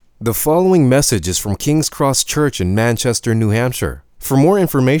The following message is from King's Cross Church in Manchester, New Hampshire. For more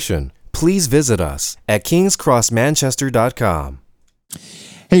information, please visit us at kingscrossmanchester.com.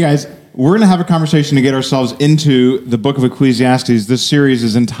 Hey guys, we're going to have a conversation to get ourselves into the book of Ecclesiastes. This series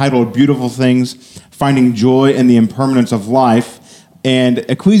is entitled Beautiful Things, Finding Joy in the Impermanence of Life. And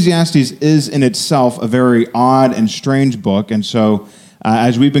Ecclesiastes is in itself a very odd and strange book. And so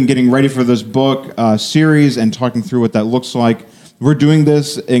as we've been getting ready for this book series and talking through what that looks like, we're doing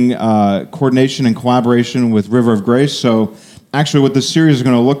this in coordination and collaboration with River of Grace. So actually what this series is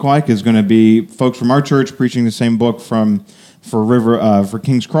going to look like is going to be folks from our church preaching the same book for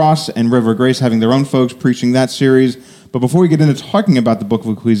King's Cross, and River of Grace having their own folks preaching that series. But before we get into talking about the book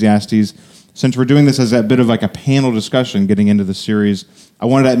of Ecclesiastes, since we're doing this as a bit of like a panel discussion getting into the series, I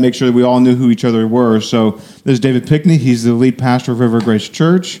wanted to make sure that we all knew who each other were. So this is David Pickney. He's the lead pastor of River of Grace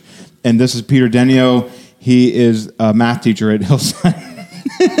Church. And this is Peter Denio. He is a math teacher at Hillside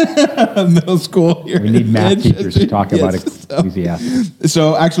Middle School here. We need math teachers to talk about Ecclesiastes.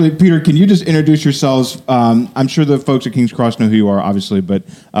 So actually, Peter, can you just introduce yourselves? I'm sure the folks at King's Cross know who you are, obviously, but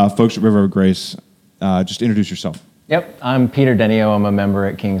folks at River of Grace, just introduce yourself. Yep, I'm Peter Denio. I'm a member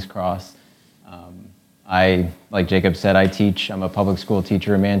at King's Cross. Like Jacob said, I'm a public school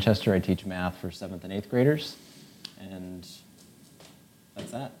teacher in Manchester. I teach math for 7th and 8th graders, and that's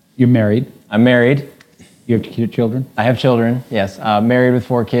that. You're married? I'm married. You have children? I have children, yes. Married with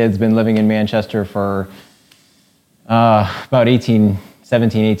 4 kids, been living in Manchester for about 17,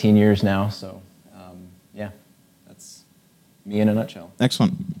 18 years now. So, that's me in a nutshell.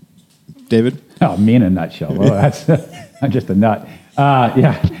 Excellent. David? Oh, me in a nutshell. Well, that's I'm just a nut.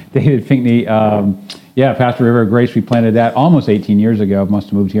 David Pinkney, pastor River of Grace. We planted that almost 18 years ago. Must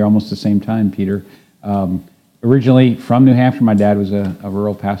have moved here almost the same time, Peter. Originally from New Hampshire. My dad was a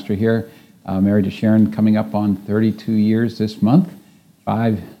rural pastor here. Married to Sharon, coming up on 32 years this month.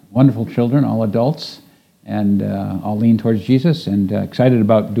 5 wonderful children, all adults, and all lean towards Jesus, and excited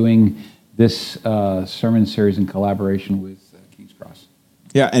about doing this sermon series in collaboration with King's Cross.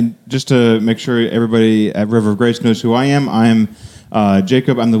 Yeah, and just to make sure everybody at River of Grace knows who I am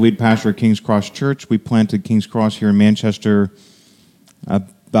Jacob. I'm the lead pastor at King's Cross Church. We planted King's Cross here in Manchester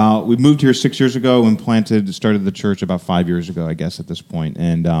we moved here 6 years ago and started the church about 5 years ago, I guess, at this point.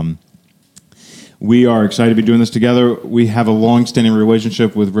 And we are excited to be doing this together. We have a long-standing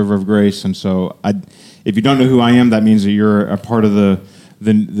relationship with River of Grace, and so if you don't know who I am, that means that you're a part of the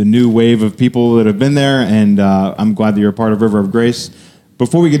new wave of people that have been there, and I'm glad that you're a part of River of Grace.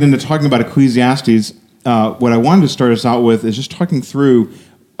 Before we get into talking about Ecclesiastes, what I wanted to start us out with is just talking through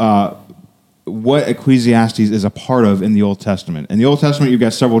what Ecclesiastes is a part of in the Old Testament. In the Old Testament, you've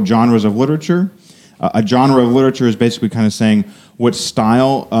got several genres of literature. A genre of literature is basically kind of saying what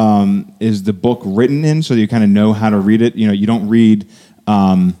style is the book written in, so that you kind of know how to read it. You know, you don't read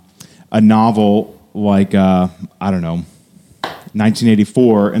a novel like,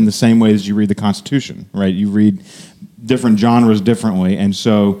 1984 in the same way as you read the Constitution, right? You read different genres differently, and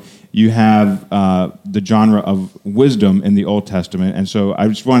so you have the genre of wisdom in the Old Testament. And so I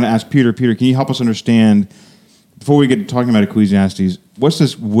just wanted to ask Peter, can you help us understand, before we get to talking about Ecclesiastes, what's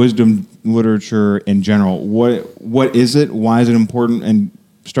this wisdom literature in general? What is it? Why is it important? And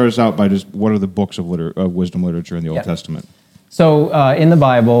start us out by just what are the books of wisdom literature in the Old Testament? So in the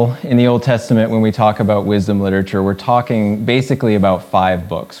Bible, in the Old Testament, when we talk about wisdom literature, we're talking basically about 5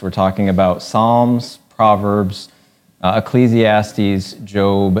 books. We're talking about Psalms, Proverbs, Ecclesiastes,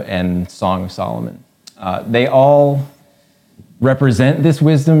 Job, and Song of Solomon. They all represent this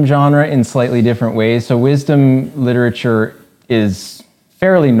wisdom genre in slightly different ways. So wisdom literature is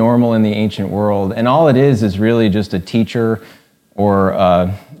fairly normal in the ancient world, and all it is really just a teacher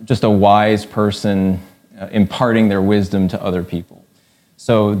or just a wise person imparting their wisdom to other people.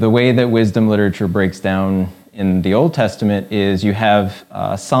 So the way that wisdom literature breaks down in the Old Testament is you have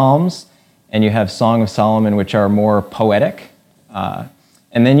Psalms, and you have Song of Solomon, which are more poetic. And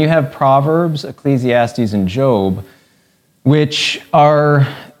then you have Proverbs, Ecclesiastes, and Job, which are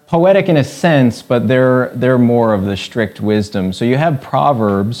poetic in a sense, but they're more of the strict wisdom. So you have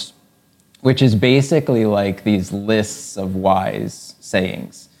Proverbs, which is basically like these lists of wise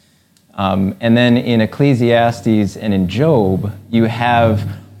sayings. And then in Ecclesiastes and in Job, you have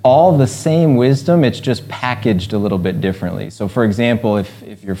all the same wisdom, it's just packaged a little bit differently. So for example,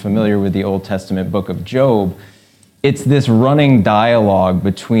 if you're familiar with the Old Testament book of Job, it's this running dialogue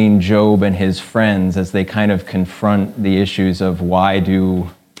between Job and his friends as they kind of confront the issues of why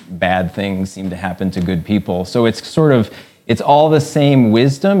do bad things seem to happen to good people. So it's all the same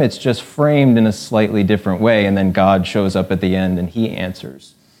wisdom, it's just framed in a slightly different way, and then God shows up at the end and he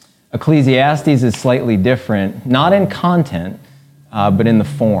answers. Ecclesiastes is slightly different, not in content, but in the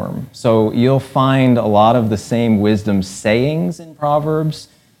form. So you'll find a lot of the same wisdom sayings in Proverbs.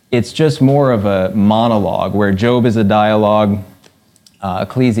 It's just more of a monologue, where Job is a dialogue.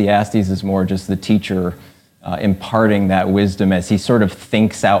 Ecclesiastes is more just the teacher imparting that wisdom as he sort of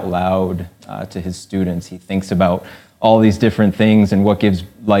thinks out loud to his students. He thinks about all these different things and what gives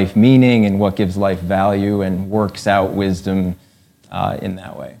life meaning and what gives life value, and works out wisdom in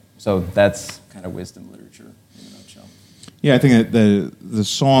that way. So that's kind of wisdom literature in a nutshell. Yeah, I think that the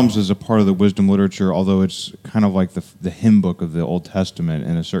Psalms is a part of the wisdom literature, although it's kind of like the hymn book of the Old Testament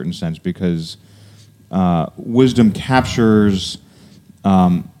in a certain sense, because wisdom captures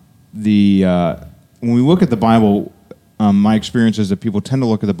when we look at the Bible, my experience is that people tend to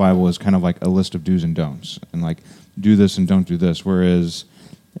look at the Bible as kind of like a list of do's and don'ts, and like do this and don't do this, whereas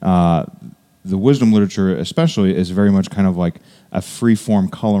the wisdom literature especially is very much kind of like a free-form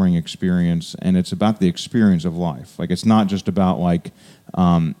coloring experience, and it's about the experience of life. Like, it's not just about like,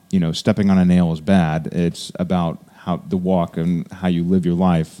 stepping on a nail is bad. It's about how the walk and how you live your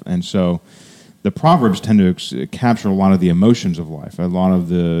life. And so the Proverbs tend to capture a lot of the emotions of life, a lot of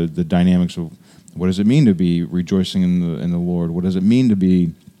the dynamics of what does it mean to be rejoicing in the Lord? What does it mean to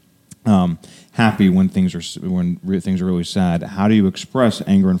be happy when things are really sad? How do you express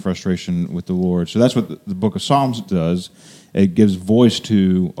anger and frustration with the Lord? So that's what the book of Psalms does. It gives voice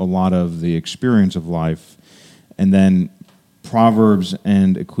to a lot of the experience of life. And then Proverbs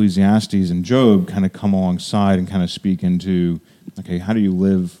and Ecclesiastes and Job kind of come alongside and kind of speak into, okay, how do you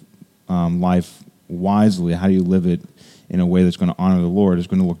live life wisely? How do you live it in a way that's going to honor the Lord? It's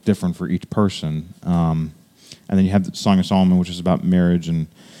going to look different for each person. And then you have the Song of Solomon, which is about marriage and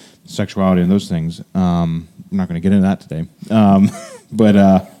sexuality and those things. I'm not going to get into that today.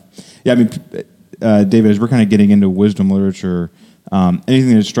 David, as we're kind of getting into wisdom literature,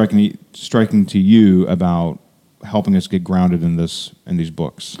 anything that's striking to you about helping us get grounded in these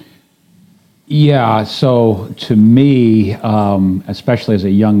books? Yeah, so to me, especially as a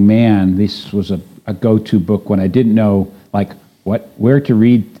young man, this was a go-to book when I didn't know where to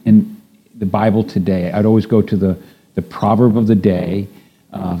read in the Bible today. I'd always go to the proverb of the day,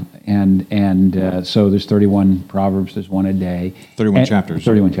 so there's 31 proverbs. There's one a day. 31 chapters.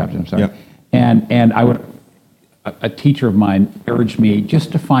 31 chapters. I'm sorry. Yep. And a teacher of mine urged me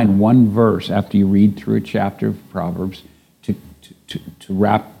just to find one verse after you read through a chapter of Proverbs to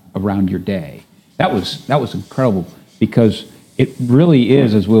wrap around your day. That was incredible, because it really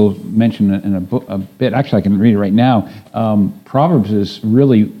is, as we'll mention in a bit. Actually, I can read it right now. Proverbs is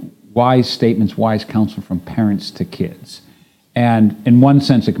really wise statements, wise counsel from parents to kids. And in one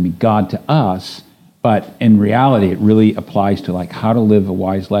sense, it can be God to us, but in reality, it really applies to how to live a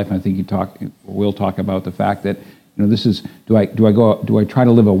wise life. And I think we'll talk about the fact that this is do I try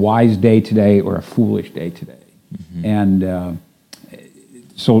to live a wise day today or a foolish day today? Mm-hmm. And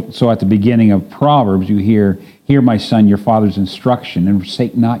so at the beginning of Proverbs, you hear my son, your father's instruction, and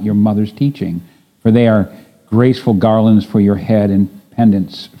forsake not your mother's teaching, for they are graceful garlands for your head and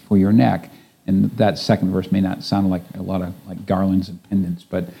pendants for your neck. And that second verse may not sound like a lot of garlands and pendants,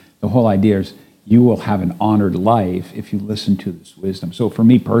 but the whole idea is you will have an honored life if you listen to this wisdom. So for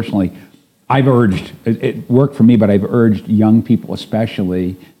me personally, I've urged, it worked for me, but I've urged young people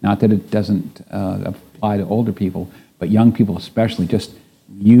especially, not that it doesn't apply to older people, but young people especially, just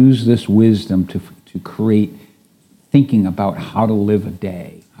use this wisdom to create thinking about how to live a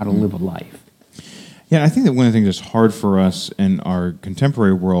day, how to live a life. Yeah, I think that one of the things that's hard for us in our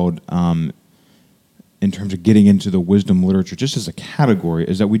contemporary world, in terms of getting into the wisdom literature, just as a category,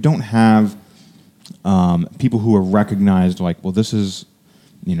 is that we don't have people who are recognized this is,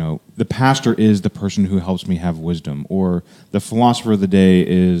 the pastor is the person who helps me have wisdom, or the philosopher of the day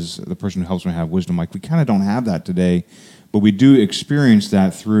is the person who helps me have wisdom. We kind of don't have that today, but we do experience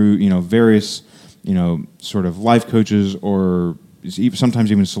that through, various, sort of life coaches, or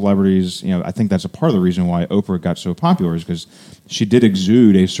sometimes even celebrities. I think that's a part of the reason why Oprah got so popular, is because she did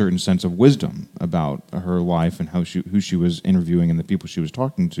exude a certain sense of wisdom about her life and who she was interviewing and the people she was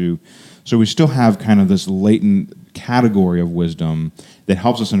talking to. So we still have kind of this latent category of wisdom that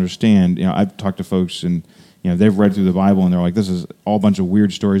helps us understand. I've talked to folks and they've read through the Bible and they're like, this is all a bunch of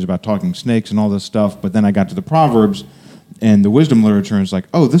weird stories about talking snakes and all this stuff. But then I got to the Proverbs and the wisdom literature, and it's like,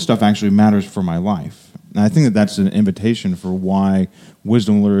 oh, this stuff actually matters for my life. And I think that that's an invitation for why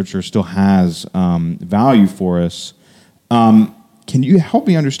wisdom literature still has value for us. Can you help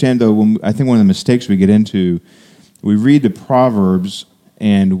me understand, though, I think one of the mistakes we get into, we read the Proverbs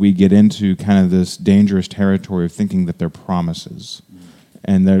and we get into kind of this dangerous territory of thinking that they're promises.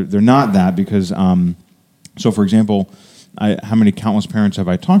 And they're not that, because, so for example, how many countless parents have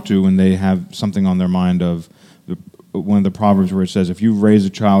I talked to when they have something on their mind of, one of the Proverbs where it says, if you raise a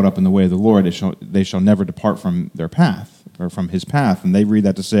child up in the way of the Lord, they shall never depart from their path, or from his path. And they read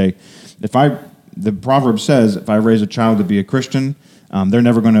that to say, the proverb says, if I raise a child to be a Christian, they're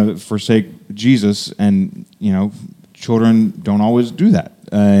never going to forsake Jesus. And, children don't always do that.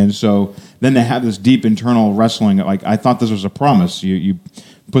 And so then they have this deep internal wrestling. Like, I thought this was a promise. You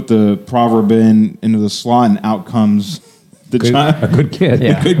put the proverb into the slot, and out comes the child. A good kid.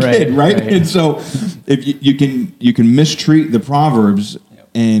 A good kid, right? And so if you can mistreat the Proverbs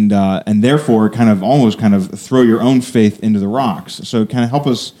and therefore almost throw your own faith into the rocks. So kind of help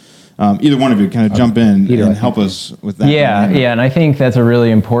us, either one of you kind of jump in Peter, and help us with that. Yeah, and I think that's a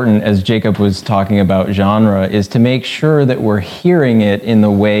really important, as Jacob was talking about genre, is to make sure that we're hearing it in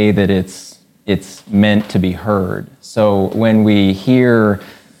the way that it's meant to be heard. So when we hear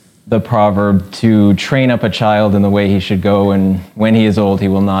the proverb to train up a child in the way he should go, and when he is old, he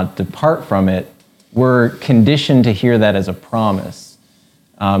will not depart from it, we're conditioned to hear that as a promise.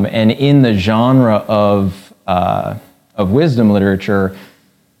 And in the genre of wisdom literature,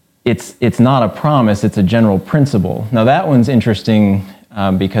 it's not a promise, it's a general principle. Now that one's interesting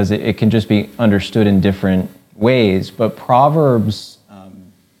because it can just be understood in different ways, but Proverbs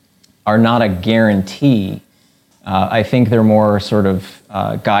are not a guarantee. I think they're more sort of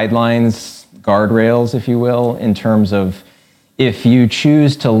guidelines, guardrails, if you will, in terms of if you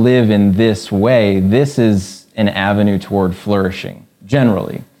choose to live in this way, this is an avenue toward flourishing,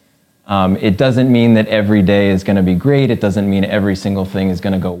 generally. It doesn't mean that every day is going to be great. It doesn't mean every single thing is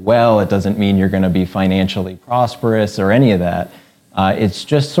going to go well. It doesn't mean you're going to be financially prosperous or any of that. It's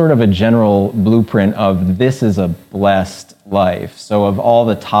just sort of a general blueprint of this is a blessed life. So of all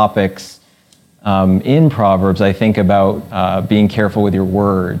the topics in Proverbs, I think about being careful with your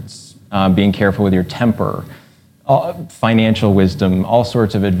words, being careful with your temper, financial wisdom, all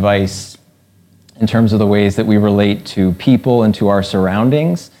sorts of advice in terms of the ways that we relate to people and to our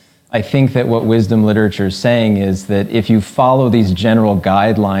surroundings. I think that what wisdom literature is saying is that if you follow these general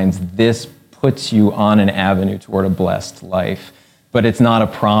guidelines, this puts you on an avenue toward a blessed life. But it's not a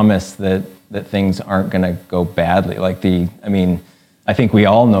promise that things aren't going to go badly. I think we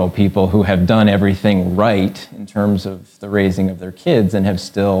all know people who have done everything right in terms of the raising of their kids and have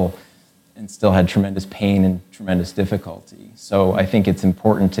still had tremendous pain and tremendous difficulty. So I think it's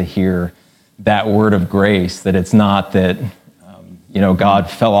important to hear that word of grace, that it's not that God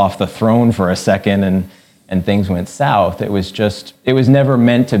fell off the throne for a second and things went south. It was never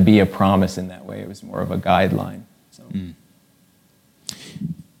meant to be a promise in that way. It was more of a guideline. So.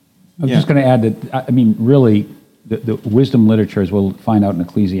 I'm just going to add that, really, the wisdom literature, as we'll find out in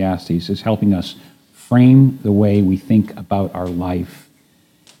Ecclesiastes, is helping us frame the way we think about our life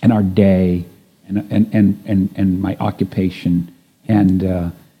and our day and my occupation.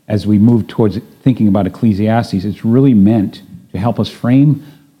 And as we move towards thinking about Ecclesiastes, it's really meant to help us frame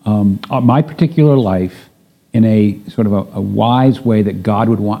my particular life in a sort of a wise way that God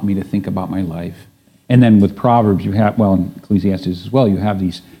would want me to think about my life. And then with Proverbs, you have, in Ecclesiastes as well, you have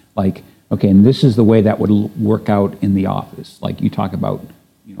these and this is the way that would work out in the office. Like you talk about,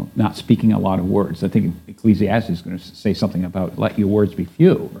 not speaking a lot of words. I think Ecclesiastes is going to say something about let your words be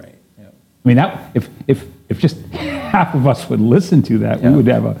few. Right. Yeah. That if just half of us would listen to that, we would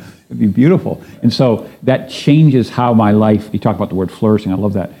it'd be beautiful. Right. And so that changes how my life. You talk about the word flourishing. I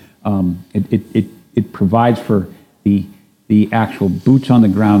love that. It provides for the actual boots on the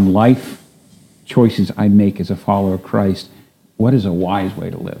ground life choices I make as a follower of Christ. What is a wise way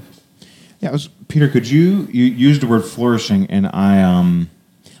to live? Yeah, Peter, could you used the word flourishing, and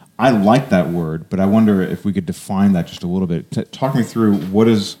I like that word, but I wonder if we could define that just a little bit. Talk me through what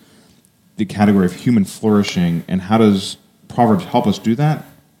is the category of human flourishing, and how does Proverbs help us do that?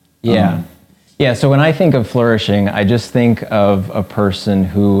 Yeah. So when I think of flourishing, I just think of a person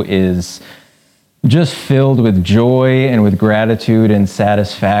who is just filled with joy and with gratitude and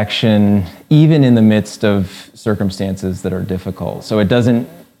satisfaction, even in the midst of circumstances that are difficult. So it doesn't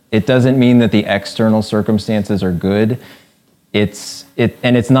mean that the external circumstances are good. It's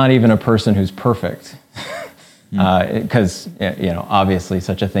not even a person who's perfect, because obviously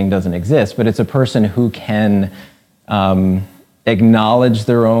such a thing doesn't exist. But it's a person who can acknowledge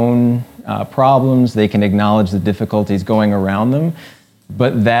their own problems. They can acknowledge the difficulties going around them.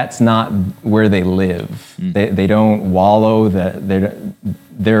 But that's not where they live. They don't wallow.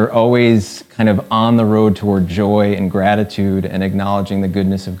 They're always kind of on the road toward joy and gratitude and acknowledging the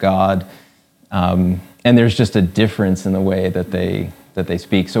goodness of God. And there's just a difference in the way that they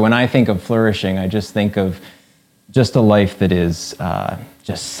speak. So when I think of flourishing, I just think of just a life that is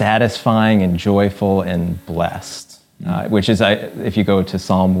just satisfying and joyful and blessed. Which is, if you go to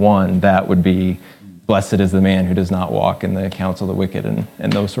Psalm 1, that would be blessed is the man who does not walk in the counsel of the wicked,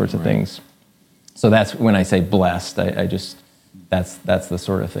 and those sorts of things. So that's when I say blessed, I just, that's the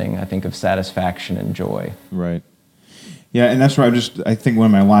sort of thing I think of satisfaction and joy. Right. Yeah, and that's where I think one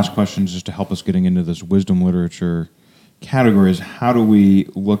of my last questions, just to help us getting into this wisdom literature category, is how do we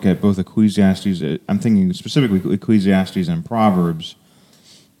look at both Ecclesiastes, I'm thinking specifically Ecclesiastes and Proverbs,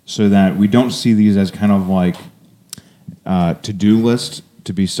 so that we don't see these as kind of like to-do lists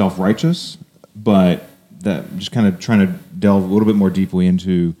to be self-righteous, but that just kind of trying to delve a little bit more deeply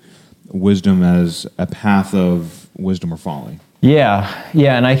into wisdom as a path of wisdom or folly. Yeah,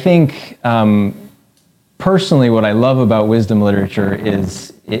 and I think personally what I love about wisdom literature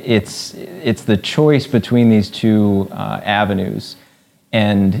is it's the choice between these two avenues,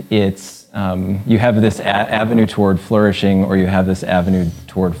 and it's you have this avenue toward flourishing, or you have this avenue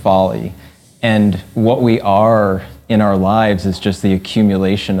toward folly, and what we are in our lives is just the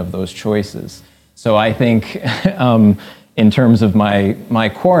accumulation of those choices. So I think in terms of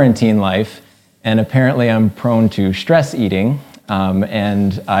my quarantine life, and apparently I'm prone to stress eating,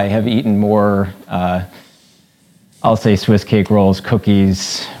 and I have eaten more, I'll say Swiss cake rolls,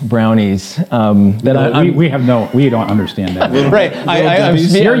 cookies, brownies. We don't understand that. Right.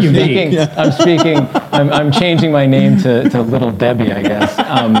 I'm changing my name to Little Debbie, I guess.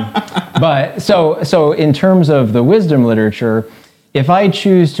 But so in terms of the wisdom literature, if I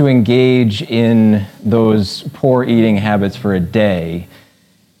choose to engage in those poor eating habits for a day,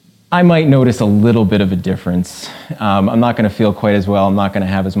 I might notice a little bit of a difference. I'm not going to feel quite as well. I'm not going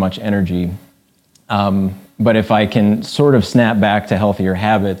to have as much energy. But if I can sort of snap back to healthier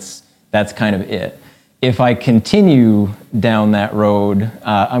habits, that's kind of it. If I continue down that road,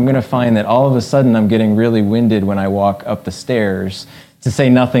 I'm going to find that all of a sudden I'm getting really winded when I walk up the stairs, to say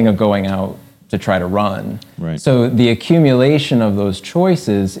nothing of going out to try to run. Right. So the accumulation of those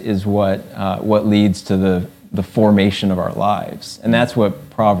choices is what leads to the formation of our lives, and that's what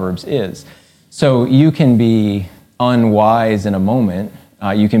Proverbs is. So you can be unwise in a moment.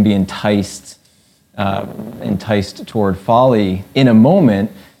 You can be enticed toward folly in a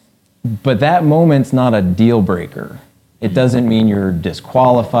moment, but that moment's not a deal breaker. It doesn't mean you're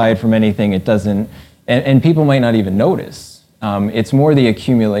disqualified from anything. It doesn't, and people might not even notice. It's more the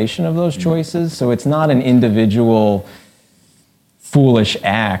accumulation of those choices. So it's not an individual foolish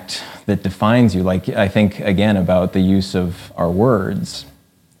act that defines you. Like I think again about the use of our words.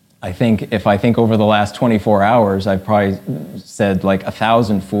 If I think over the last 24 hours, I've probably said like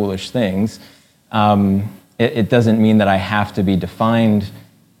 1,000 foolish things. It doesn't mean that I have to be defined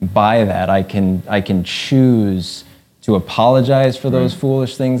by that. I can choose to apologize for those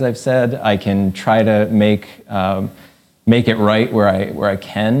foolish things I've said. I can try to make it right where I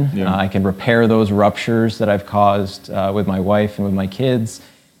can. Yeah. I can repair those ruptures that I've caused with my wife and with my kids,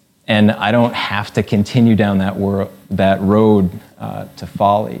 and I don't have to continue down that road to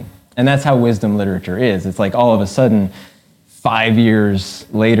folly. And that's how wisdom literature is. It's like all of a sudden, 5 years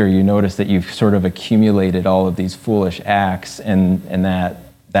later, you notice that you've sort of accumulated all of these foolish acts, and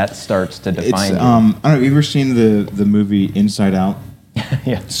that starts to define you. I don't know, have you ever seen the movie Inside Out?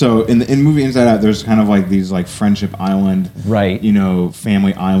 Yeah. So in the movie Inside Out, there's kind of like these like Friendship Island, Right.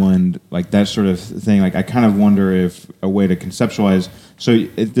 Family Island, like that sort of thing. Like I kind of wonder if a way to conceptualize. So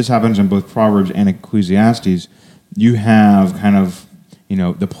this happens in both Proverbs and Ecclesiastes. You have kind of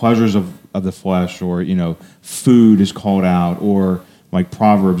the pleasures of the flesh, or food is called out, or like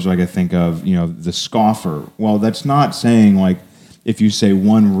Proverbs, like I think of the scoffer. Well, that's not saying like if you say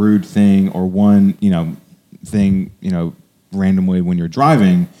one rude thing or one thing randomly when you're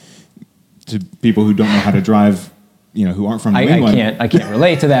driving to people who don't know how to drive, who aren't from New England. I can't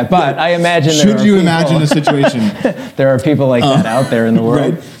relate to that, but I imagine imagine a situation? There are people like that out there in the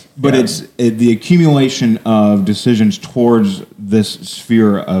world. Right? But it's the accumulation of decisions towards this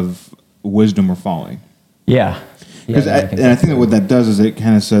sphere of wisdom or folly. Yeah. Because I think that what that does is it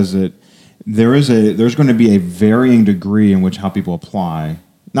kind of says that there's going to be a varying degree in which how people apply.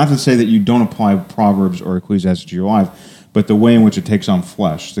 Not to say that you don't apply Proverbs or Ecclesiastes to your life, but the way in which it takes on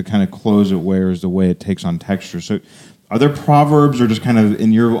flesh, the kind of clothes it wears, the way it takes on texture. So are there Proverbs, or just kind of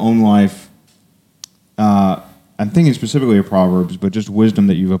in your own life, I'm thinking specifically of Proverbs, but just wisdom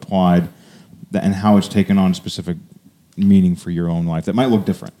that you've applied and how it's taken on specific meaning for your own life that might look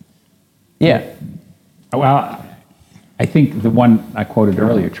different? Yeah. Well, I think the one I quoted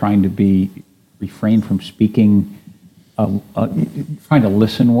earlier, trying to refrain from speaking, trying to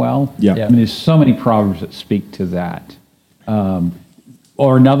listen well. Yeah. I mean, there's so many Proverbs that speak to that.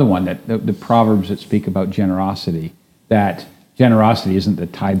 Or another one, that the Proverbs that speak about generosity, that generosity isn't the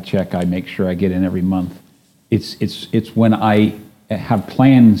tithe check I make sure I get in every month. It's when I have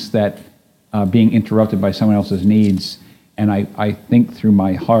plans that being interrupted by someone else's needs. And I think through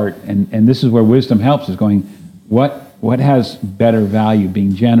my heart, and this is where wisdom helps, is going, what has better value,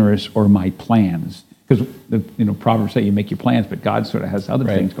 being generous or my plans? Because Proverbs say you make your plans, but God sort of has other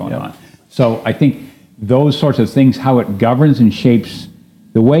things going on. So I think those sorts of things, how it governs and shapes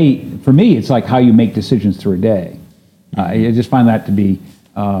the way, for me, it's like how you make decisions through a day. I just find that to be,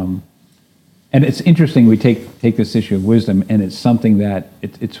 and it's interesting, we take this issue of wisdom, and it's something that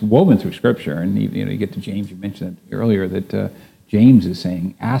it's woven through Scripture. And you get to James, you mentioned it earlier, that James is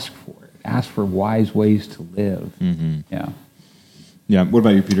saying, ask for it. Ask for wise ways to live. Yeah. What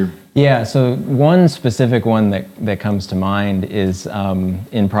about you, Peter? Yeah, so one specific one that comes to mind is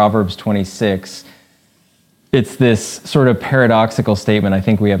in Proverbs 26. It's this sort of paradoxical statement. I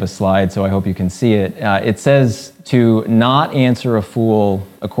think we have a slide, so I hope you can see it. It says to not answer a fool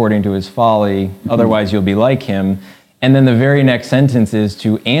according to his folly, otherwise you'll be like him. And then the very next sentence is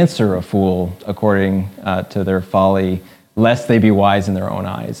to answer a fool according to their folly, lest they be wise in their own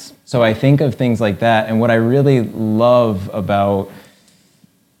eyes. So I think of things like that, and what I really love about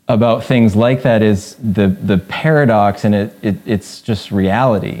things like that is the paradox, and it's just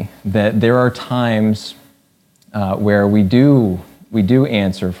reality, that there are times where we do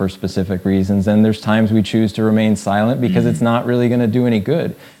answer for specific reasons, and there's times we choose to remain silent because it's not really going to do any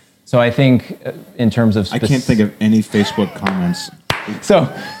good. So I think in terms of... I can't think of any Facebook comments. So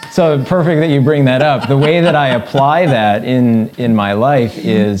perfect that you bring that up. The way that I apply that in my life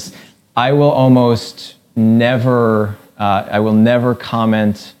is I will almost never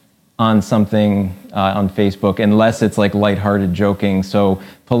comment on something on Facebook unless it's like lighthearted joking. So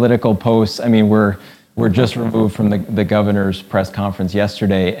political posts, I mean, we're just removed from the governor's press conference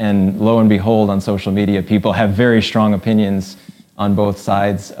yesterday, and lo and behold, on social media, people have very strong opinions on both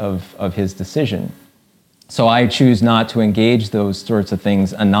sides of his decision. So I choose not to engage those sorts of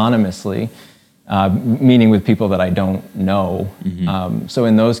things anonymously, meaning with people that I don't know. So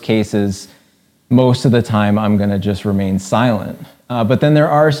in those cases, most of the time, I'm going to just remain silent. But then there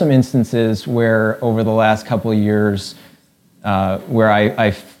are some instances where over the last couple of years, where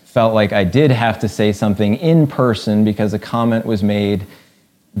I felt like I did have to say something in person because a comment was made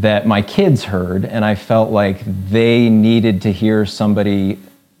that my kids heard, and I felt like they needed to hear somebody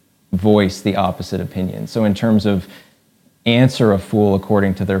voice the opposite opinion. So in terms of answer a fool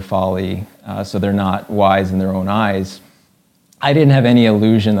according to their folly, so they're not wise in their own eyes, I didn't have any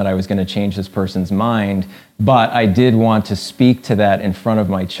illusion that I was going to change this person's mind, but I did want to speak to that in front of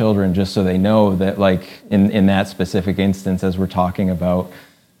my children just so they know that, like, in that specific instance, as we're talking about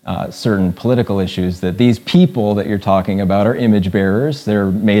certain political issues, that these people that you're talking about are image bearers.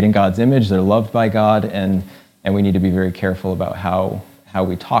 They're made in God's image. They're loved by God, and we need to be very careful about how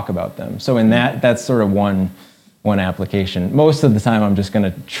we talk about them. So in that's sort of one application. Most of the time, I'm just going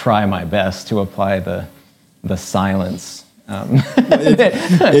to try my best to apply the silence.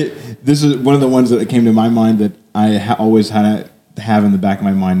 This is one of the ones that came to my mind that I always had to have in the back of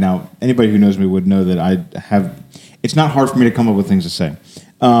my mind. Now, anybody who knows me would know that it's not hard for me to come up with things to say.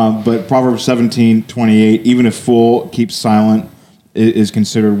 But Proverbs 17:28, even a fool keeps silent is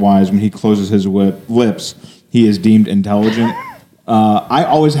considered wise. When he closes his lips, he is deemed intelligent. I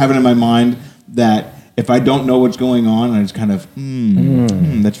always have it in my mind that if I don't know what's going on, I just kind of,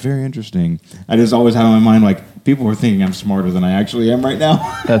 that's very interesting. I just always have in my mind, like, people are thinking I'm smarter than I actually am right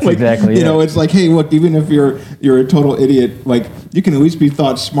now. That's like, exactly it. You know, it's like, hey, look, even if you're a total idiot, like, you can at least be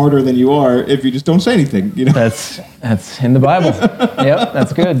thought smarter than you are if you just don't say anything. You know, that's in the Bible. Yep,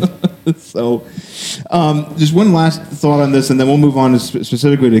 that's good. So, just one last thought on this, and then we'll move on to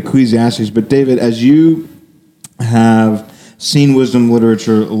specifically to Ecclesiastes. But David, as you have seen wisdom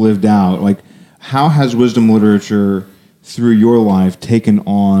literature lived out, like, how has wisdom literature through your life taken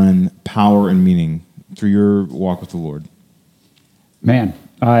on power and meaning through your walk with the Lord? Man,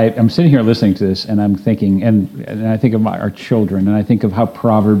 I'm sitting here listening to this, and I'm thinking, and I think of our children, and I think of how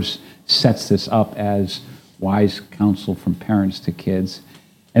Proverbs sets this up as wise counsel from parents to kids.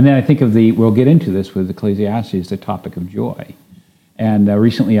 And then I think of we'll get into this with Ecclesiastes, the topic of joy. And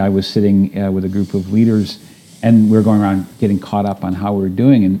recently I was sitting with a group of leaders, and we were going around getting caught up on how we were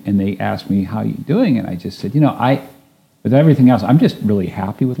doing, and they asked me, how are you doing? And I just said, with everything else, I'm just really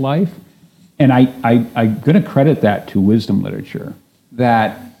happy with life. And I'm going to credit that to wisdom literature,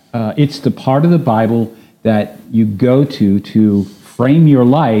 that it's the part of the Bible that you go to frame your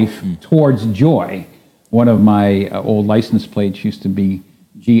life towards joy. One of my old license plates used to be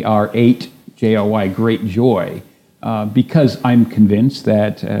GR8, J-O-Y, great joy, because I'm convinced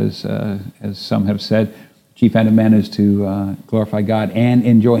that, as some have said, chief end of man is to glorify God and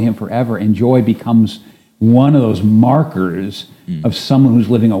enjoy Him forever. And joy becomes one of those markers of someone who's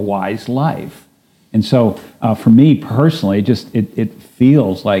living a wise life. And so for me personally, it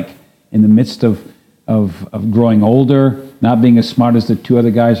feels like in the midst of growing older, not being as smart as the two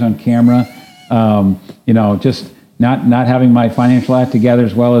other guys on camera, just not having my financial act together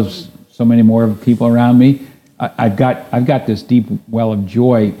as well as so many more people around me, I've got this deep well of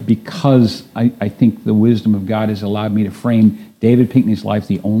joy because I think the wisdom of God has allowed me to frame David Pinkney's life,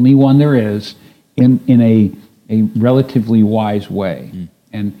 the only one there is, in a relatively wise way.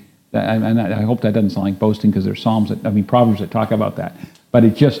 And I hope that doesn't sound like boasting, because there's Proverbs that talk about that. But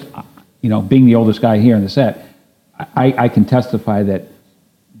it just, being the oldest guy here in the set, I can testify that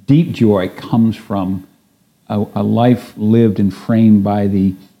deep joy comes from a life lived and framed by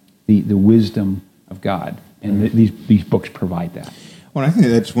the wisdom of God. And these books provide that. Well, I think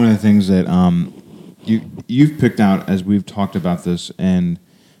that's one of the things that you've picked out as we've talked about this, and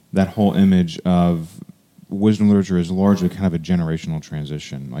that whole image of wisdom literature is largely kind of a generational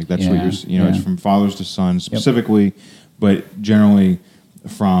transition. Like that's what it's from fathers to sons specifically, but generally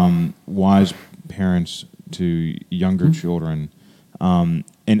from wise parents to younger children. And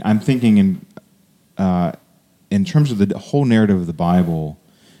I'm thinking in terms of the whole narrative of the Bible,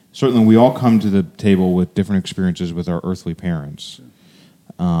 certainly we all come to the table with different experiences with our earthly parents.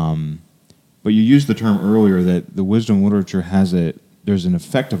 But you used the term earlier that the wisdom literature there's an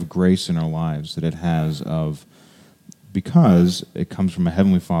effect of grace in our lives that it has because it comes from a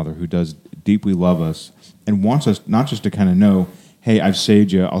Heavenly Father who does deeply love us and wants us not just to kind of know, hey, I've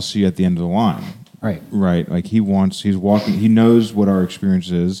saved you, I'll see you at the end of the line. Right. Like he knows what our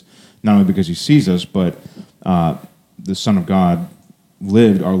experience is, not only because he sees us, but the Son of God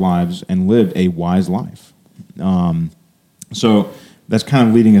lived our lives and lived a wise life. So that's kind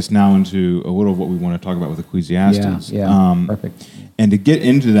of leading us now into a little of what we want to talk about with Ecclesiastes. Perfect. And to get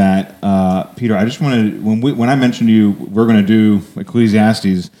into that, Peter, I just wanted, when I mentioned to you we're going to do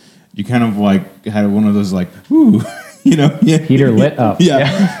Ecclesiastes, you kind of like had one of those like, ooh, Peter lit up.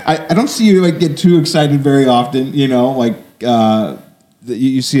 Yeah. I don't see you like get too excited very often,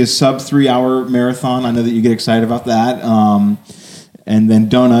 you see a sub 3 hour marathon. I know that you get excited about that. And then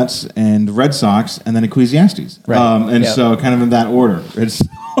donuts and Red Sox and then Ecclesiastes. Right. So kind of in that order. It's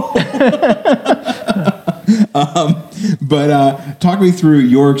but talk me through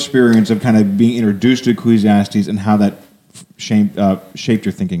your experience of kind of being introduced to Ecclesiastes and how that shaped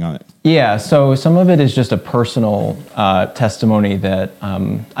your thinking on it. Yeah, so some of it is just a personal testimony that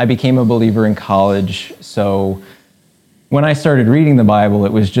I became a believer in college. So when I started reading the Bible,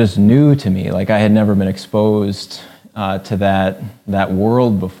 it was just new to me. Like I had never been exposed to that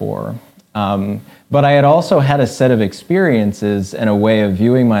world before. But I had also had a set of experiences and a way of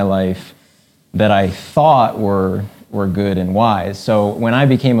viewing my life that I thought were good and wise. So when I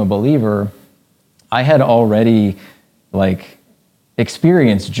became a believer, I had already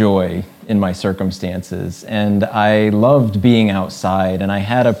experienced joy in my circumstances, and I loved being outside, and I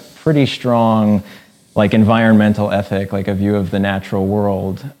had a pretty strong environmental ethic, a view of the natural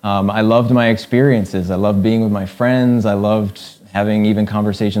world. I loved my experiences. I loved being with my friends. I loved having even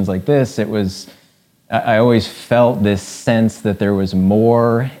conversations like this. I always felt this sense that there was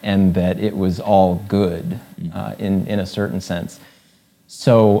more and that it was all good in a certain sense.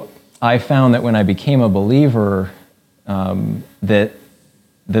 So I found that when I became a believer, that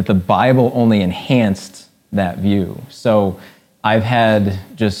the Bible only enhanced that view. So I've had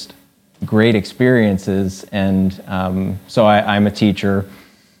just great experiences, and so I'm a teacher.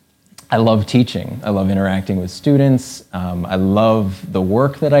 I love teaching. I love interacting with students. I love the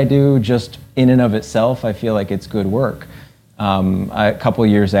work that I do. Just in and of itself, I feel like it's good work. A couple of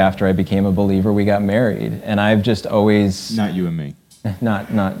years after I became a believer, we got married, and I've just always... Not you and me. Not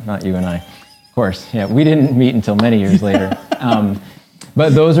you and I. Of course, yeah. We didn't meet until many years later.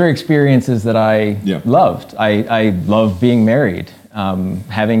 But those are experiences that I loved. I love being married,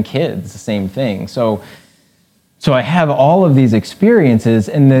 having kids, the same thing. So I have all of these experiences,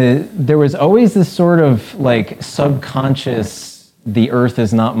 and there was always this sort of subconscious, the earth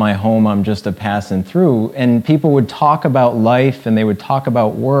is not my home, I'm just a passing through. And people would talk about life, and they would talk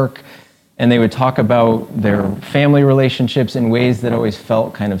about work, and they would talk about their family relationships in ways that always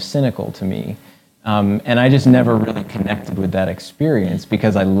felt kind of cynical to me. And I just never really connected with that experience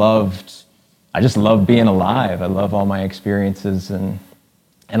because I just loved being alive. I love all my experiences and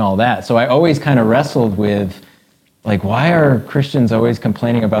all that. So I always kind of wrestled with, why are Christians always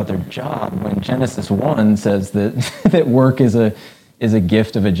complaining about their job when Genesis 1 says that work is a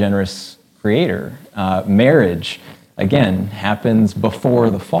gift of a generous creator? Marriage, again, happens before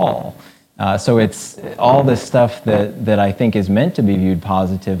the fall. So it's all this stuff that I think is meant to be viewed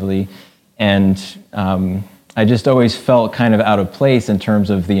positively. And I just always felt kind of out of place in terms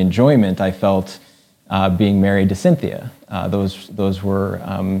of the enjoyment I felt being married to Cynthia. Those were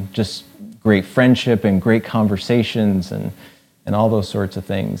just great friendship and great conversations and all those sorts of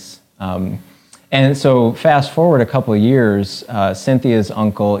things. And so fast forward a couple of years, Cynthia's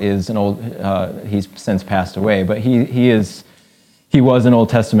uncle is an old, he's since passed away, but he was an Old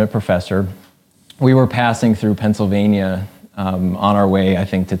Testament professor. We were passing through Pennsylvania on our way, I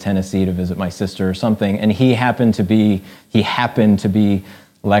think, to Tennessee to visit my sister or something, and he happened to be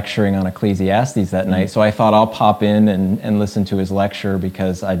lecturing on Ecclesiastes that night. So I thought I'll pop in and listen to his lecture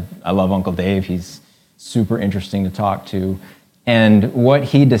because I love Uncle Dave. He's super interesting to talk to. And what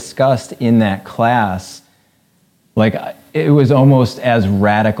he discussed in that class, like, it was almost as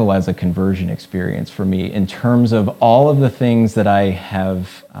radical as a conversion experience for me in terms of all of the things that I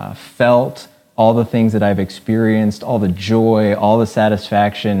have felt, all the things that I've experienced, all the joy, all the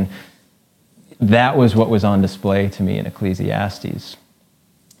satisfaction. That was what was on display to me in Ecclesiastes.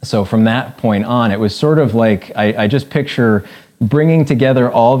 So from that point on, it was sort of like I just picture bringing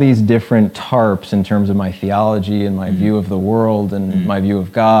together all these different tarps in terms of my theology and my view of the world and my view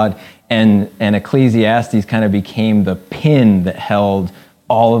of God, and Ecclesiastes kind of became the pin that held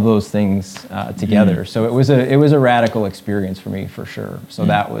all of those things together. So it was a radical experience for me, for sure. So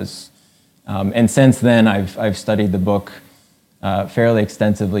that was, and since then I've studied the book fairly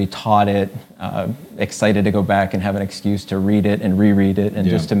extensively, taught it, excited to go back and have an excuse to read it and reread it and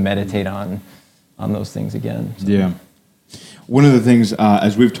just to meditate on those things again. So. Yeah. One of the things,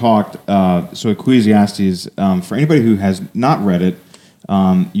 as we've talked, so Ecclesiastes, for anybody who has not read it,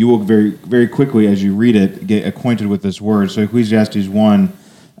 you will very, very quickly, as you read it, get acquainted with this word. So Ecclesiastes 1,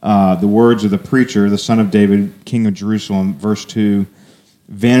 the words of the preacher, the son of David, king of Jerusalem, verse 2,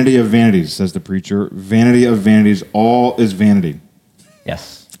 vanity of vanities, says the preacher, vanity of vanities, all is vanity.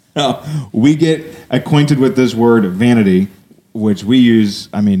 Yes. We get acquainted with this word vanity, which we use,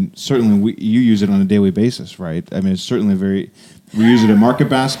 I mean, certainly you use it on a daily basis, right? I mean, it's certainly we use it at Market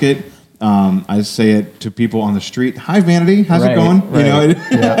Basket. I say it to people on the street. Hi, vanity. How's it going? Right.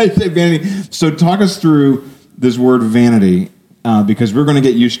 You know, I say vanity. So talk us through this word vanity, because we're going to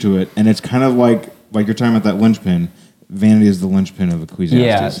get used to it. And it's kind of like you're talking about that linchpin. Vanity is the linchpin of Ecclesiastes.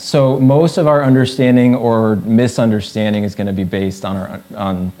 Yeah, so most of our understanding or misunderstanding is going to be based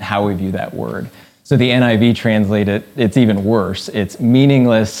on how we view that word. So the NIV translate it, it's even worse. It's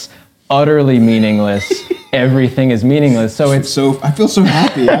meaningless, utterly meaningless. Everything is meaningless. So it's I feel so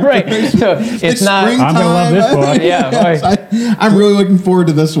happy. right. So it's not. I'm gonna love this book. Yeah, I'm really looking forward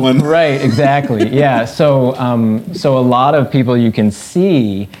to this one. right. Exactly. Yeah. So so a lot of people, you can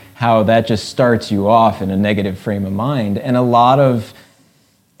see how that just starts you off in a negative frame of mind, and a lot of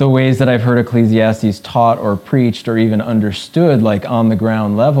the ways that I've heard Ecclesiastes taught or preached or even understood, like on the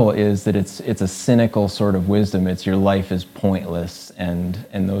ground level, is that it's a cynical sort of wisdom. It's your life is pointless and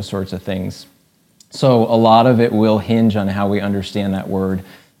those sorts of things. So a lot of it will hinge on how we understand that word,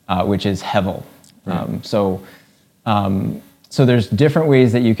 which is hevel. Right. So there's different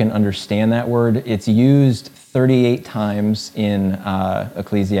ways that you can understand that word. It's used 38 times in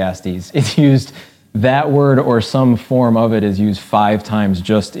Ecclesiastes. It's used, that word or some form of it is used 5 times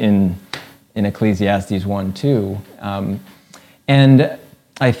just in Ecclesiastes 1:2. And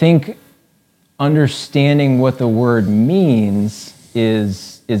I think understanding what the word means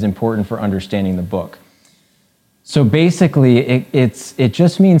is important for understanding the book. So basically, it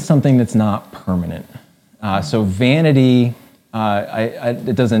just means something that's not permanent. So vanity,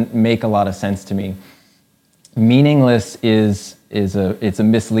 it doesn't make a lot of sense to me. Meaningless is a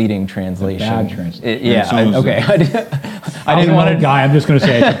misleading translation. A bad translation. Okay. I didn't want to. Guy, I'm just going to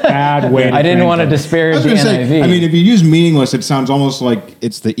say it's a bad way. I didn't want to I disparage was the going to say, NIV. I mean, if you use meaningless, it sounds almost like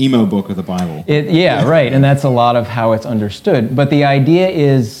it's the emo book of the Bible. Right, and that's a lot of how it's understood. But the idea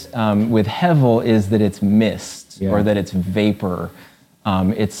is, with hevel, is that it's mist or that it's vapor.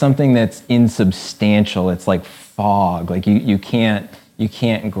 It's something that's insubstantial. It's like fog. Like you can't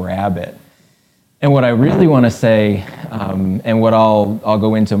grab it. And what I really want to say, and what I'll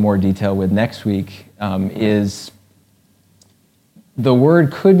go into more detail with next week, is the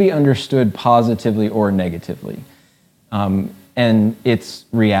word could be understood positively or negatively, and it's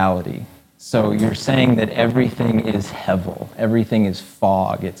reality. So you're saying that everything is hevel, everything is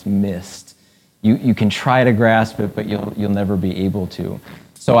fog, it's mist. You can try to grasp it, but you'll never be able to.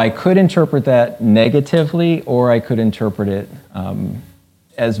 So I could interpret that negatively, or I could interpret it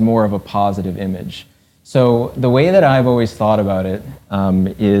as more of a positive image. So the way that I've always thought about it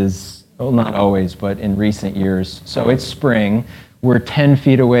is, well, not always, but in recent years. So it's spring. We're 10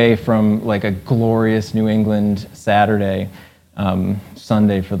 feet away from like a glorious New England Saturday.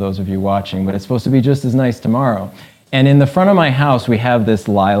 Sunday for those of you watching, but it's supposed to be just as nice tomorrow. And in the front of my house, we have this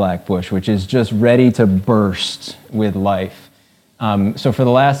lilac bush, which is just ready to burst with life. So for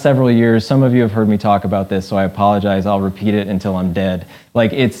the last several years, some of you have heard me talk about this, so I apologize. I'll repeat it until I'm dead.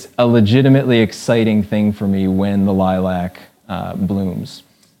 Like, it's a legitimately exciting thing for me when the lilac blooms.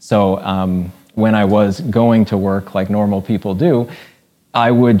 So when I was going to work like normal people do, I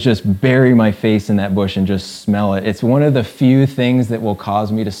would just bury my face in that bush and just smell it. It's one of the few things that will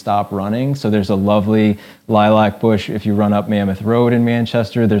cause me to stop running. So there's a lovely lilac bush if you run up Mammoth Road in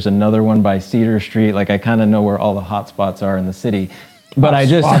Manchester. There's another one by Cedar Street. Like, I kind of know where all the hot spots are in the city. But I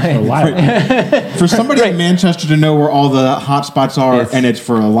just... for somebody in Manchester to know where all the hot spots are, and it's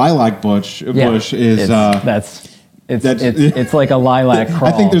for a lilac bush is... It's like a lilac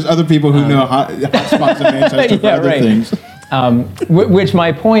crawl. I think there's other people who know hot spots in Manchester for other things. Which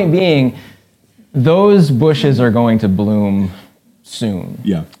my point being, those bushes are going to bloom soon.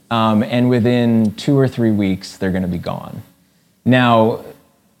 Yeah. And within 2 or 3 weeks, they're going to be gone. Now,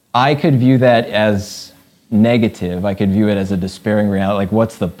 I could view that as negative. I could view it as a despairing reality. Like,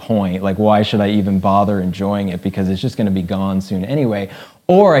 what's the point? Like, why should I even bother enjoying it? Because it's just going to be gone soon anyway.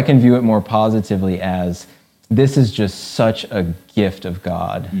 Or I can view it more positively as, this is just such a gift of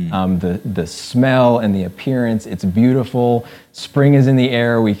God. The smell and the appearance, it's beautiful. Spring is in the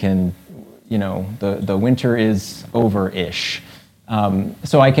air. We can, the winter is over-ish.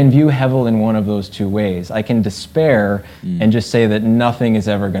 So I can view Hevel in one of those two ways. I can despair and just say that nothing is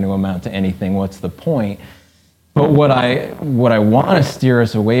ever going to amount to anything. What's the point? But what I want to steer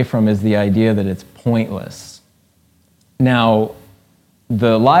us away from is the idea that it's pointless. Now,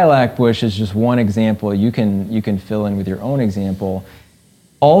 the lilac bush is just one example. You can fill in with your own example.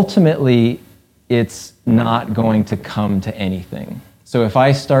 Ultimately, it's not going to come to anything. So if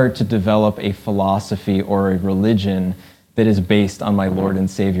I start to develop a philosophy or a religion that is based on my Lord and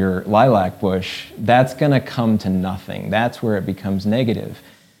Savior lilac bush, that's going to come to nothing. That's where it becomes negative.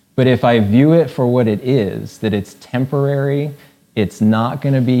 But if I view it for what it is, that it's temporary, it's not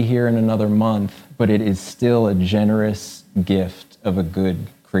going to be here in another month, but it is still a generous gift of a good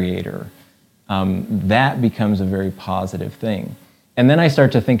creator, that becomes a very positive thing. And then I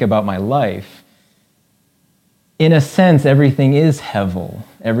start to think about my life. In a sense, everything is Hevel.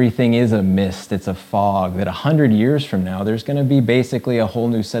 Everything is a mist. It's a fog that 100 years from now, there's going to be basically a whole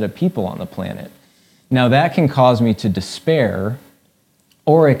new set of people on the planet. Now, that can cause me to despair,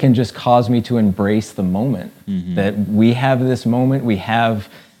 or it can just cause me to embrace the moment. That we have this moment, we have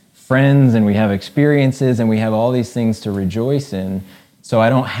friends and we have experiences and we have all these things to rejoice in. So I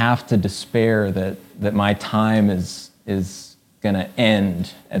don't have to despair that my time is going to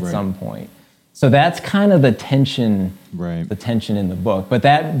end at some point. So that's kind of the tension, the tension in the book. But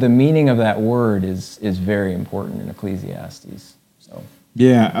the meaning of that word is very important in Ecclesiastes. So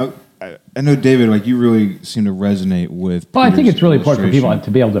yeah, I know, David, like, you really seem to resonate with. Well, I think it's really important for people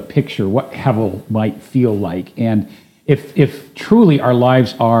to be able to picture what Hevel might feel like. And if truly our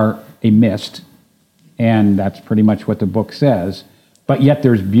lives are a mist, and that's pretty much what the book says, but yet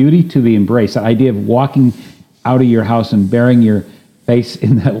there's beauty to be embraced. The idea of walking out of your house and burying your face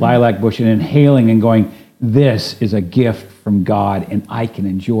in that lilac bush and inhaling and going, this is a gift from God and I can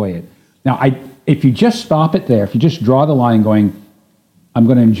enjoy it. Now, if you just stop it there, if you just draw the line going, I'm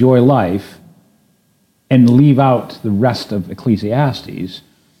going to enjoy life, and leave out the rest of Ecclesiastes,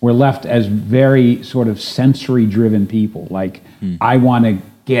 we're left as very sort of sensory-driven people. Like, I want to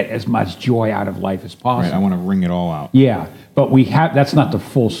get as much joy out of life as possible. Right, I want to wring it all out. Yeah, but that's not the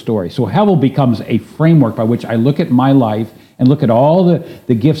full story. So Hevel becomes a framework by which I look at my life and look at all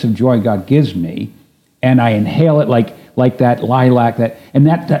the gifts of joy God gives me, and I inhale it like that lilac, and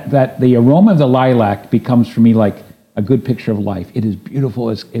that the aroma of the lilac becomes for me like a good picture of life. It is beautiful,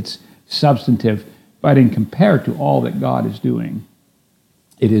 it's substantive, but in compared to all that God is doing,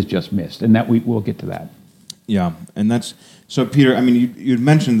 it is just mist, and that we'll get to that. Yeah, and that's so. Peter, I mean, you'd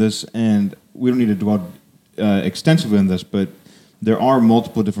mentioned this, and we don't need to dwell extensively on this, but there are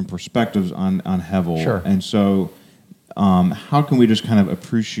multiple different perspectives on Hevel. Sure. And so, how can we just kind of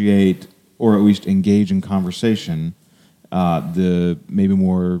appreciate, or at least engage in conversation, the maybe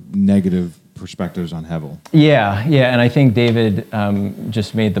more negative perspectives on Hevel? Yeah, and I think David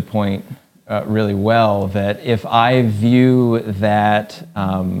just made the point really well, that if I view that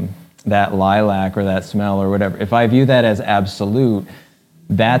lilac or that smell or whatever, if I view that as absolute,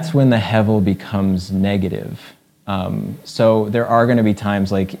 that's when the Hevel becomes negative. So there are going to be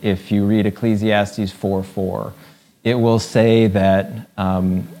times, like if you read Ecclesiastes 4:4, it will say that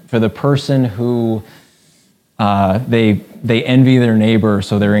for the person who they envy their neighbor,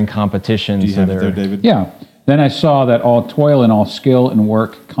 so they're in competition. Do you have it there, David? Yeah. Then I saw that all toil and all skill and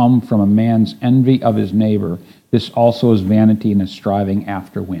work come from a man's envy of his neighbor. This also is vanity and is striving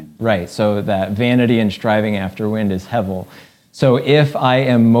after wind. Right, so that vanity and striving after wind is hevel. So if I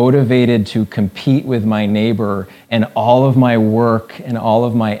am motivated to compete with my neighbor and all of my work and all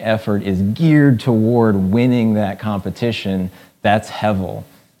of my effort is geared toward winning that competition, that's hevel.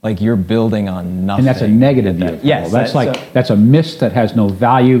 Like you're building on nothing. And that's a negative view. Yes. That's a mist that has no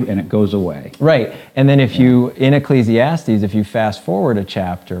value and it goes away. Right. And then if you, in Ecclesiastes, if you fast forward a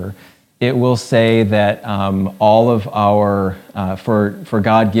chapter, it will say that all of our, for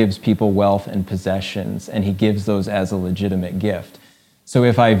God gives people wealth and possessions, and he gives those as a legitimate gift. So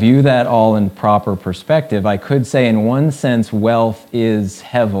if I view that all in proper perspective, I could say in one sense wealth is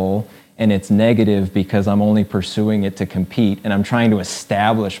hevel, and it's negative because I'm only pursuing it to compete, and I'm trying to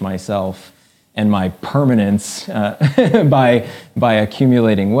establish myself and my permanence by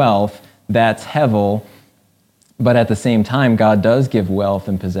accumulating wealth. That's hevel. But at the same time, God does give wealth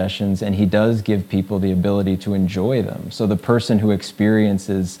and possessions, and he does give people the ability to enjoy them. So the person who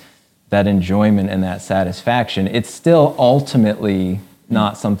experiences that enjoyment and that satisfaction, it's still ultimately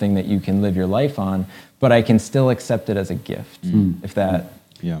not something that you can live your life on, but I can still accept it as a gift, if that...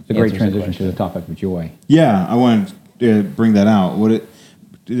 Yeah, it's a great transition to the topic of joy. Yeah, I wanted to bring that out.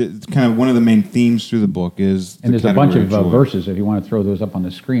 It's kind of one of the main themes through the book is and the there's a bunch of joy. verses, if you want to throw those up on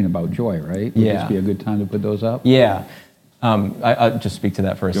the screen, about joy, right? Would Yeah. this be a good time to put those up? Yeah. I'll just speak to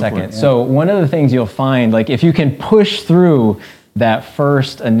that for a second. for it. So one of the things you'll find, like if you can push through that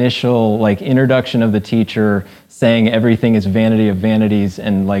first initial like introduction of the teacher saying everything is vanity of vanities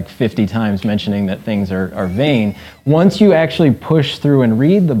and like 50 times mentioning that things are vain, once you actually push through and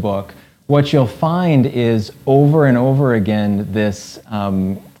read the book, what you'll find is over and over again this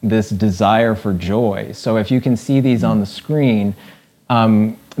desire for joy. So if you can see these on the screen,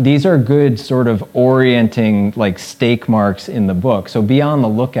 these are good sort of orienting like stake marks in the book. So be on the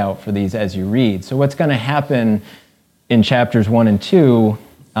lookout for these as you read. So what's going to happen in chapters 1 and 2,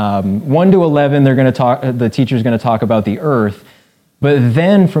 1 to 11, the teacher's going to talk about the earth. But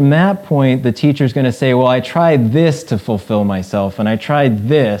then from that point, the teacher's going to say, well, I tried this to fulfill myself, and I tried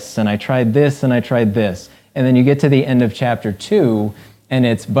this, and I tried this, and I tried this. And then you get to the end of chapter 2,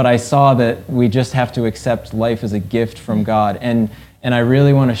 and but I saw that we just have to accept life as a gift from God. And I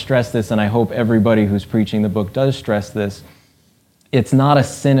really want to stress this, and I hope everybody who's preaching the book does stress this. It's not a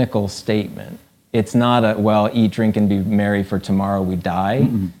cynical statement. It's not a, well, eat, drink, and be merry, for tomorrow we die.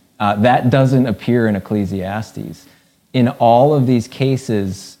 That doesn't appear in Ecclesiastes. In all of these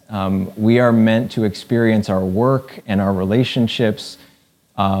cases, we are meant to experience our work and our relationships.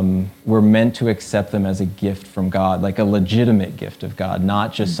 We're meant to accept them as a gift from God, like a legitimate gift of God,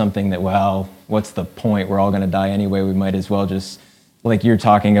 not just something that, well, what's the point? We're all going to die anyway. We might as well just, like you're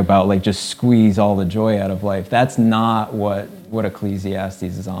talking about, like just squeeze all the joy out of life. That's not what Ecclesiastes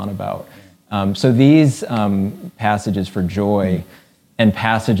is on about. So these passages for joy and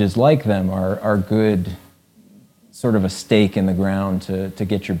passages like them are good, sort of a stake in the ground to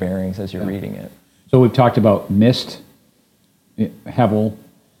get your bearings as you're reading it. So we've talked about mist, hevel.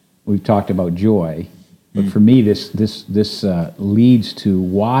 We've talked about joy. But for me, this leads to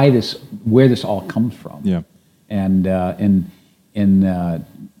where this all comes from. Yeah. And in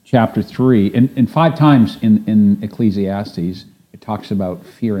chapter 3, and 5 times in Ecclesiastes, it talks about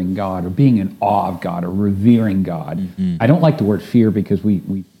fearing God or being in awe of God or revering God. I don't like the word fear because we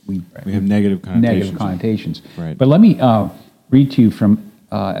have negative connotations. Right. But let me read to you from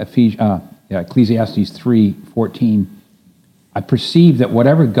Ecclesiastes 3:14. I perceive that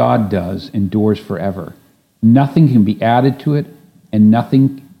whatever God does endures forever. Nothing can be added to it, and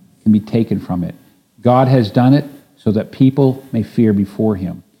nothing can be taken from it. God has done it so that people may fear before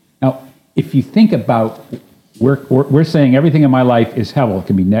him. Now, if you think about, we're saying everything in my life is hevel.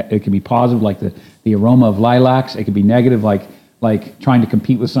 It can be positive, like the aroma of lilacs. It can be negative, like trying to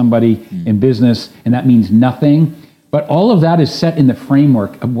compete with somebody in business, and that means nothing. But all of that is set in the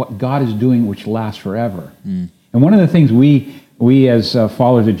framework of what God is doing, which lasts forever. And one of the things we as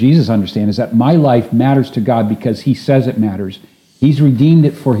followers of Jesus understand is that my life matters to God because he says it matters. He's redeemed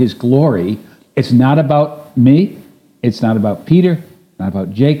it for his glory. It's not about me. It's not about Peter. It's not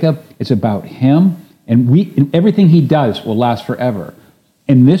about Jacob. It's about him. And everything he does will last forever.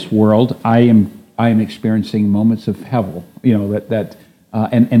 In this world, I am experiencing moments of hevel,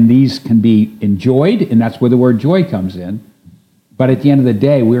 and these can be enjoyed, and that's where the word joy comes in. But at the end of the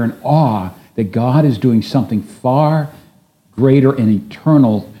day, we're in awe that God is doing something far greater and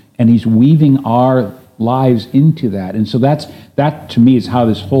eternal, and he's weaving our lives into that. And so that to me is how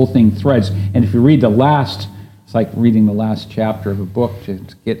this whole thing threads. And if you read it's like reading the last chapter of a book to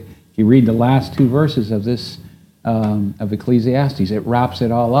get If you read the last two verses of this of Ecclesiastes, it wraps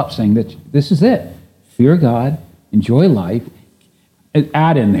it all up, saying that this is it: fear God, enjoy life.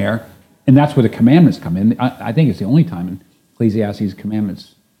 Add in there, and that's where the commandments come in. I think it's the only time in Ecclesiastes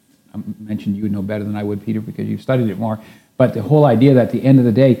commandments mentioned. You would know better than I would, Peter, because you've studied it more. But the whole idea that at the end of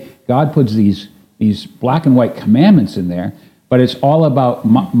the day, God puts these black and white commandments in there, but it's all about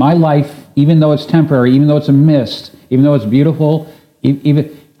my life, even though it's temporary, even though it's a mist, even though it's beautiful,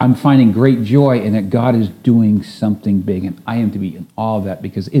 even I'm finding great joy in that God is doing something big, and I am to be in awe of that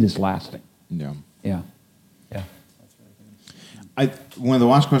because it is lasting. Yeah. Yeah. Yeah. One of the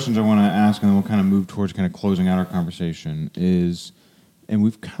last questions I want to ask, and then we'll kind of move towards kind of closing out our conversation, is, and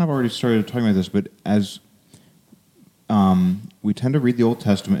we've kind of already started talking about this, but as we tend to read the Old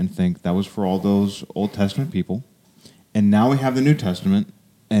Testament and think that was for all those Old Testament people, and now we have the New Testament,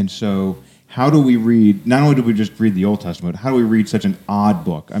 and so how do we read, not only do we just read the Old Testament, how do we read such an odd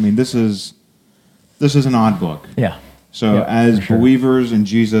book? I mean, this is an odd book. Yeah. So as believers in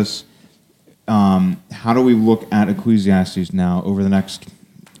Jesus, how do we look at Ecclesiastes now over the next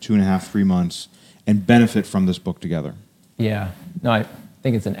 2.5, 3 months and benefit from this book together? Yeah. No, I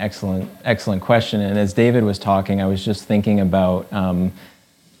think it's an excellent question. And as David was talking, I was just thinking about,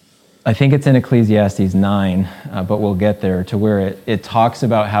 I think it's in Ecclesiastes 9, but we'll get there, to where it talks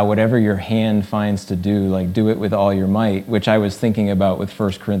about how whatever your hand finds to do, like do it with all your might, which I was thinking about with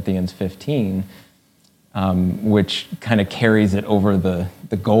 1 Corinthians 15, which kind of carries it over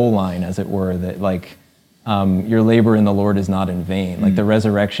the goal line, as it were, that like your labor in the Lord is not in vain. Like the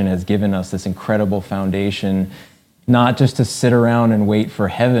resurrection has given us this incredible foundation, not just to sit around and wait for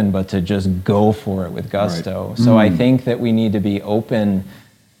heaven, but to just go for it with gusto. Right. So I think that we need to be open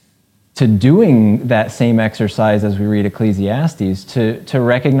to doing that same exercise as we read Ecclesiastes, to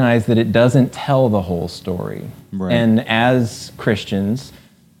recognize that it doesn't tell the whole story. Right. And as Christians,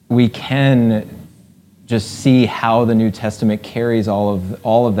 we can just see how the New Testament carries all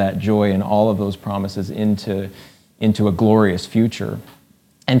of that joy and all of those promises into a glorious future,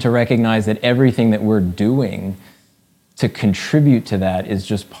 and to recognize that everything that we're doing to contribute to that is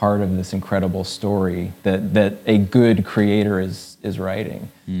just part of this incredible story that a good creator is writing.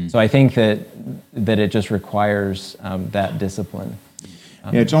 So I think that it just requires that discipline.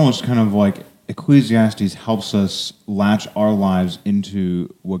 Yeah, it's almost kind of like Ecclesiastes helps us latch our lives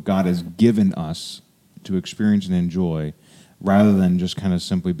into what God has given us to experience and enjoy, rather than just kind of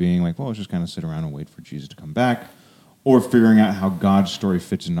simply being like, well, let's just kind of sit around and wait for Jesus to come back, or figuring out how God's story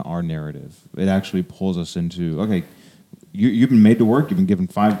fits into our narrative. It actually pulls us into, okay, you've been made to work. You've been given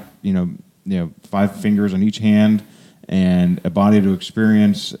five fingers on each hand and a body to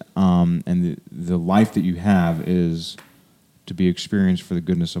experience, and the life that you have is to be experienced for the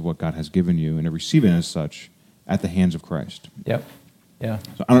goodness of what God has given you, and to receive it as such at the hands of Christ. Yep. Yeah.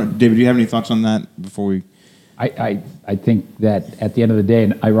 So, David, do you have any thoughts on that before we? I think that at the end of the day,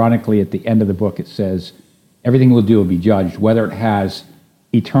 and ironically at the end of the book, it says everything we'll do will be judged, whether it has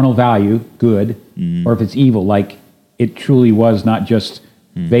eternal value, good, or if it's evil, like it truly was not just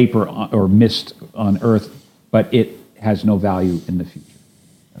vapor or mist on earth, but it has no value in the future.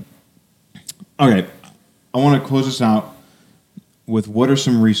 Okay, I want to close this out with what are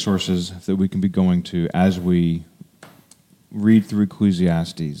some resources that we can be going to as we read through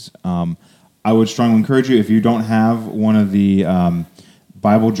Ecclesiastes. I would strongly encourage you, if you don't have one of the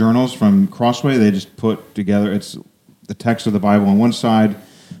Bible journals from Crossway, they just put together, it's the text of the Bible on one side,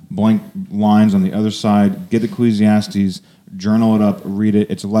 blank lines on the other side. Get Ecclesiastes, journal it up, read it.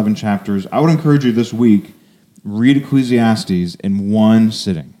 It's 11 chapters. I would encourage you this week, read Ecclesiastes in one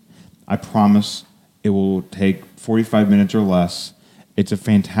sitting. I promise it will take 45 minutes or less. It's a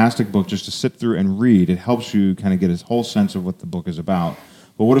fantastic book just to sit through and read. It helps you kind of get a whole sense of what the book is about.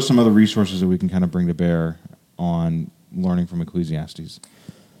 But what are some other resources that we can kind of bring to bear on learning from Ecclesiastes?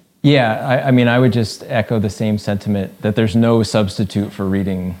 Yeah, I mean, I would just echo the same sentiment that there's no substitute for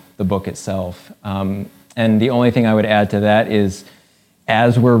reading the book itself. And the only thing I would add to that is,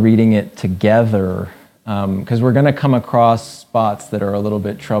 as we're reading it together, because we're going to come across spots that are a little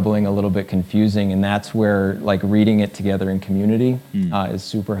bit troubling, a little bit confusing, and that's where like reading it together in community is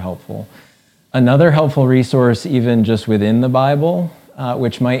super helpful. Another helpful resource, even just within the Bible,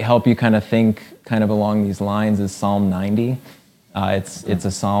 which might help you kind of think kind of along these lines, is Psalm 90. It's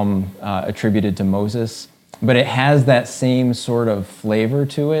a psalm attributed to Moses, but it has that same sort of flavor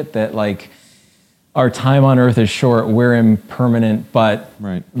to it, that like our time on earth is short, we're impermanent, but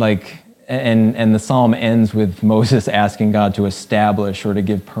like, and the psalm ends with Moses asking God to establish or to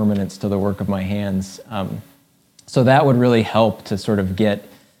give permanence to the work of my hands. So that would really help to sort of get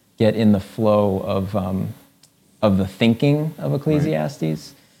in the flow of the thinking of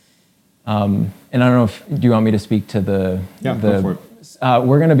Ecclesiastes. And I don't know if, do you want me to speak to Go for it.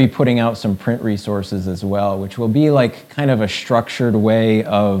 We're going to be putting out some print resources as well, which will be like kind of a structured way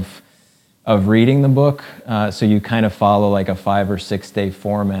of reading the book. So you kind of follow like a 5 or 6 day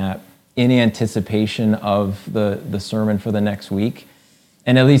format in anticipation of the sermon for the next week.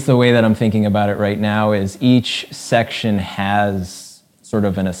 And at least the way that I'm thinking about it right now is each section has sort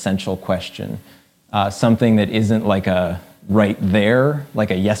of an essential question, something that isn't like a right there, like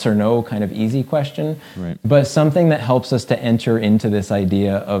a yes or no kind of easy question, Right. but something that helps us to enter into this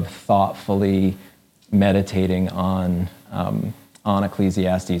idea of thoughtfully meditating on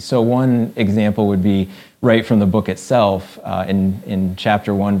Ecclesiastes. So one example would be right from the book itself. In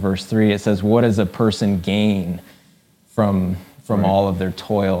chapter 1, verse 3, it says, "What does a person gain from Right. all of their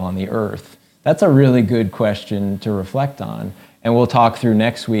toil on the earth?" That's a really good question to reflect on. And we'll talk through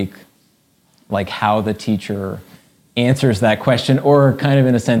next week, like how the teacher answers that question, or kind of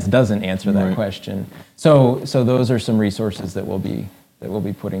in a sense doesn't answer that Right. question. So those are some resources that we'll be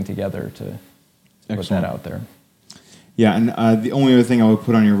putting together to put Excellent. that out there. Yeah, and the only other thing I would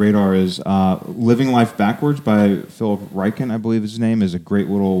put on your radar is "Living Life Backwards" by Philip Ryken, I believe his name, is a great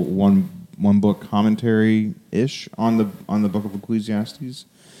little one book commentary ish on the book of Ecclesiastes.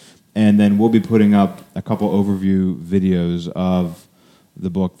 And then we'll be putting up a couple overview videos of the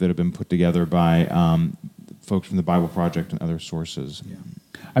book that have been put together by folks from the Bible Project and other sources.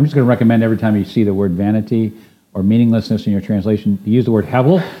 I'm just going to recommend every time you see the word vanity or meaninglessness in your translation, use the word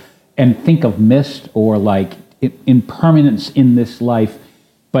hevel and think of mist or like impermanence in this life.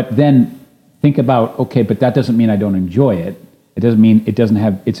 But then think about, okay, but that doesn't mean I don't enjoy it. It doesn't mean it doesn't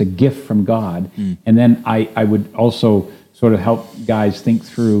have, it's a gift from God. And then I would also sort of help guys think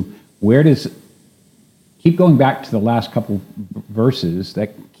through keep going back to the last couple verses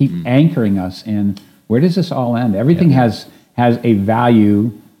that keep anchoring us in where does this all end? Everything has a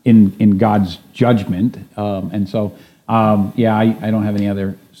value in God's judgment. And so, I don't have any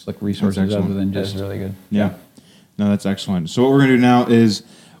other slick resources excellent. other than That's just really good. Yeah. No, that's excellent. So what we're going to do now is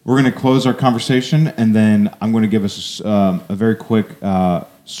we're going to close our conversation, and then I'm going to give us a very quick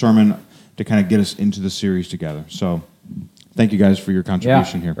sermon to kind of get us into the series together. So thank you guys for your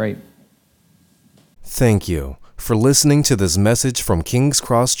contribution here. Great. Thank you for listening to this message from King's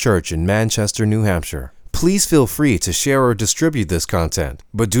Cross Church in Manchester, New Hampshire. Please feel free to share or distribute this content,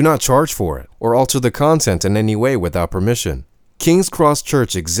 but do not charge for it or alter the content in any way without permission. King's Cross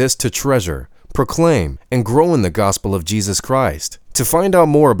Church exists to treasure, proclaim, and grow in the gospel of Jesus Christ. To find out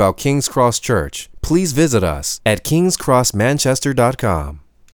more about King's Cross Church, please visit us at kingscrossmanchester.com.